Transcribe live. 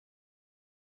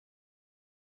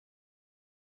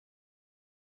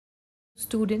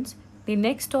Students, the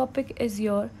next topic is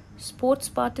your sports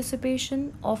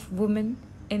participation of women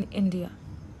in India.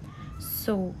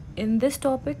 So, in this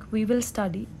topic, we will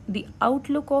study the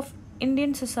outlook of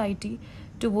Indian society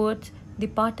towards the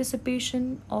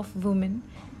participation of women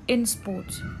in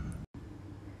sports.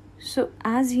 So,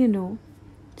 as you know,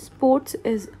 sports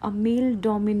is a male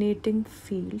dominating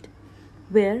field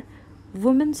where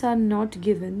women are not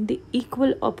given the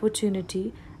equal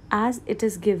opportunity as it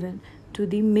is given to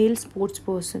the male sports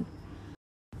person.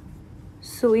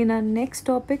 So, in our next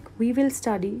topic, we will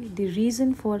study the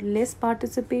reason for less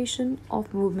participation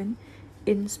of women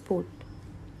in sport.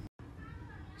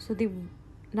 So, the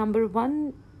number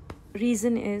one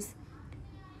reason is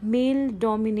male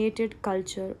dominated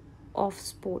culture of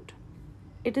sport.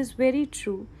 It is very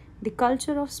true, the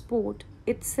culture of sport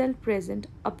itself present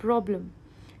a problem.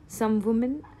 Some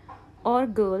women or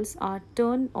girls are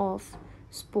turned off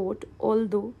sport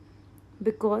although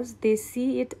because they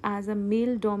see it as a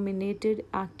male dominated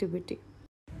activity.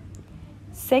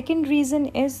 Second reason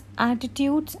is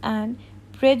attitudes and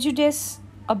prejudice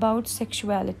about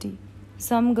sexuality.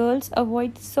 Some girls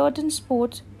avoid certain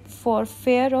sports for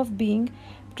fear of being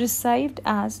perceived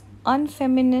as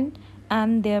unfeminine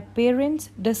and their parents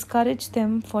discourage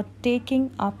them for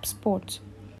taking up sports.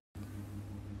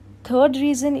 Third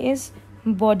reason is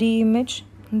body image,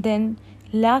 then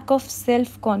lack of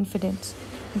self confidence.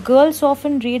 Girls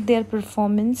often rate their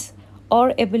performance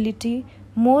or ability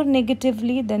more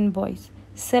negatively than boys.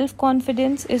 Self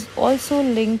confidence is also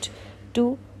linked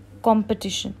to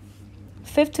competition.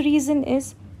 Fifth reason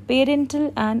is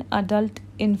parental and adult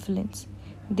influence.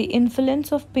 The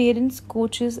influence of parents,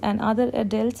 coaches, and other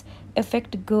adults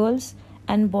affect girls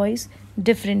and boys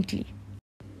differently.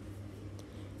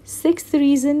 Sixth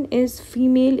reason is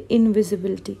female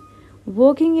invisibility.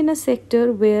 Working in a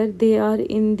sector where they are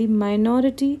in the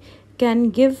minority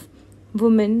can give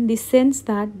women the sense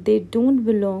that they don't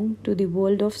belong to the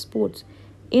world of sports.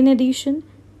 In addition,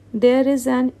 there is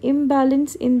an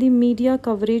imbalance in the media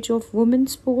coverage of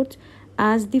women's sports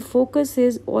as the focus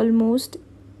is almost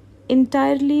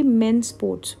entirely men's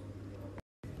sports.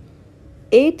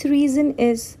 Eighth reason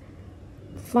is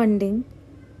funding.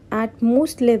 At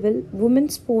most level,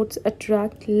 women's sports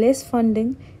attract less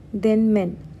funding than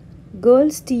men.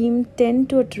 Girls' teams tend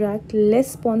to attract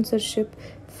less sponsorship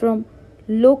from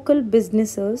local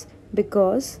businesses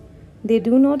because they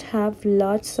do not have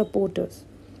large supporters.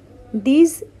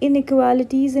 These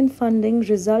inequalities in funding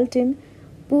result in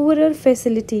poorer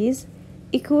facilities,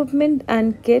 equipment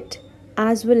and kit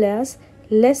as well as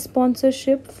less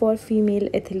sponsorship for female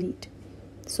athlete.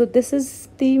 So this is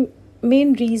the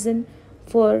main reason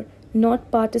for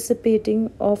not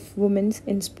participating of women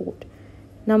in sport.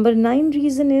 Number 9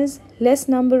 reason is less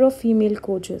number of female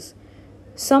coaches.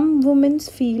 Some women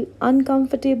feel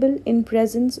uncomfortable in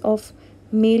presence of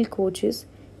male coaches.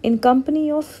 In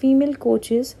company of female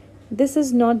coaches, this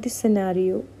is not the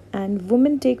scenario and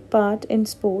women take part in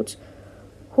sports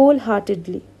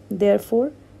wholeheartedly.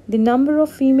 Therefore, the number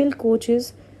of female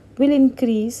coaches will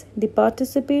increase the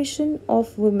participation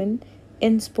of women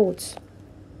in sports.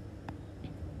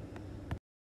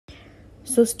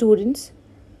 So, students,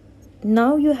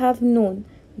 now you have known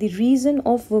the reason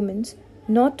of women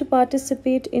not to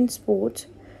participate in sports.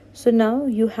 So, now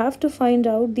you have to find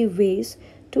out the ways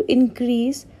to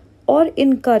increase or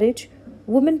encourage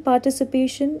women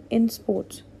participation in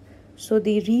sports. So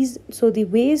the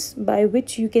ways by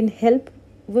which you can help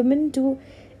women to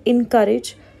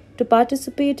encourage to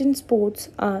participate in sports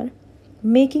are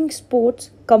making sports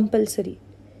compulsory.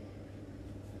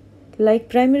 Like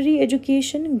primary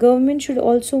education, government should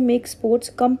also make sports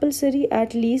compulsory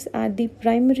at least at the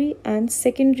primary and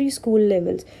secondary school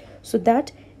levels so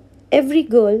that every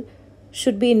girl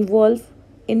should be involved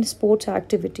in sports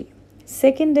activity.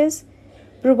 Second is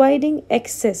providing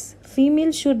access.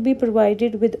 Females should be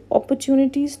provided with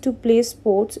opportunities to play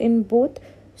sports in both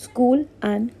school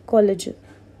and colleges.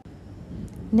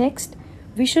 Next,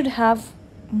 we should have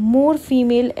more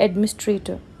female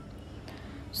administrator.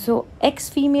 So, ex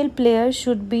female players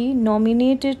should be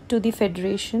nominated to the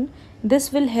federation.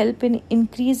 This will help in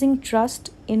increasing trust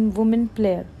in women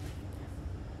player.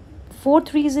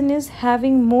 Fourth reason is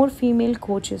having more female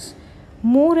coaches.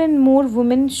 More and more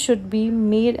women should be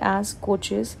made as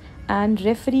coaches and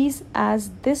referees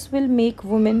as this will make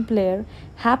women player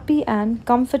happy and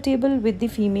comfortable with the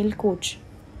female coach.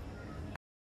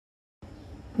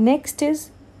 Next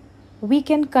is we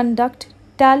can conduct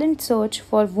talent search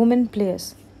for women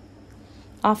players.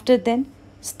 After then,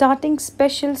 starting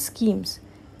special schemes.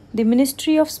 The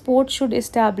Ministry of Sport should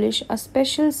establish a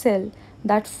special cell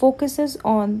that focuses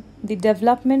on the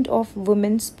development of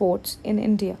women's sports in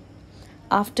India.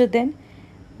 After then,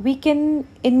 we can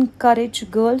encourage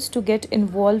girls to get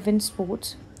involved in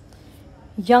sports.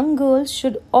 Young girls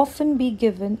should often be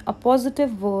given a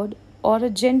positive word or a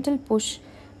gentle push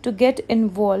to get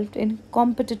involved in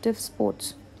competitive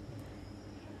sports.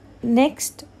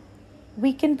 Next,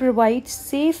 we can provide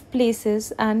safe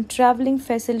places and traveling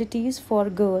facilities for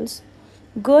girls.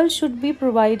 Girls should be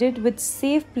provided with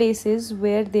safe places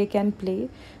where they can play.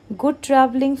 Good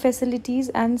traveling facilities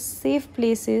and safe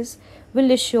places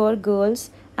will assure girls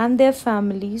and their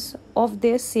families of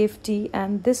their safety,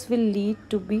 and this will lead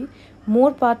to be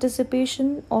more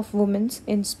participation of women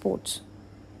in sports.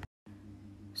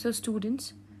 So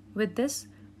students, with this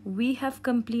we have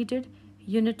completed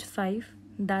unit 5,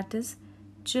 that is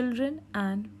children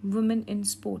and women in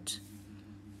sports.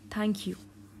 Thank you.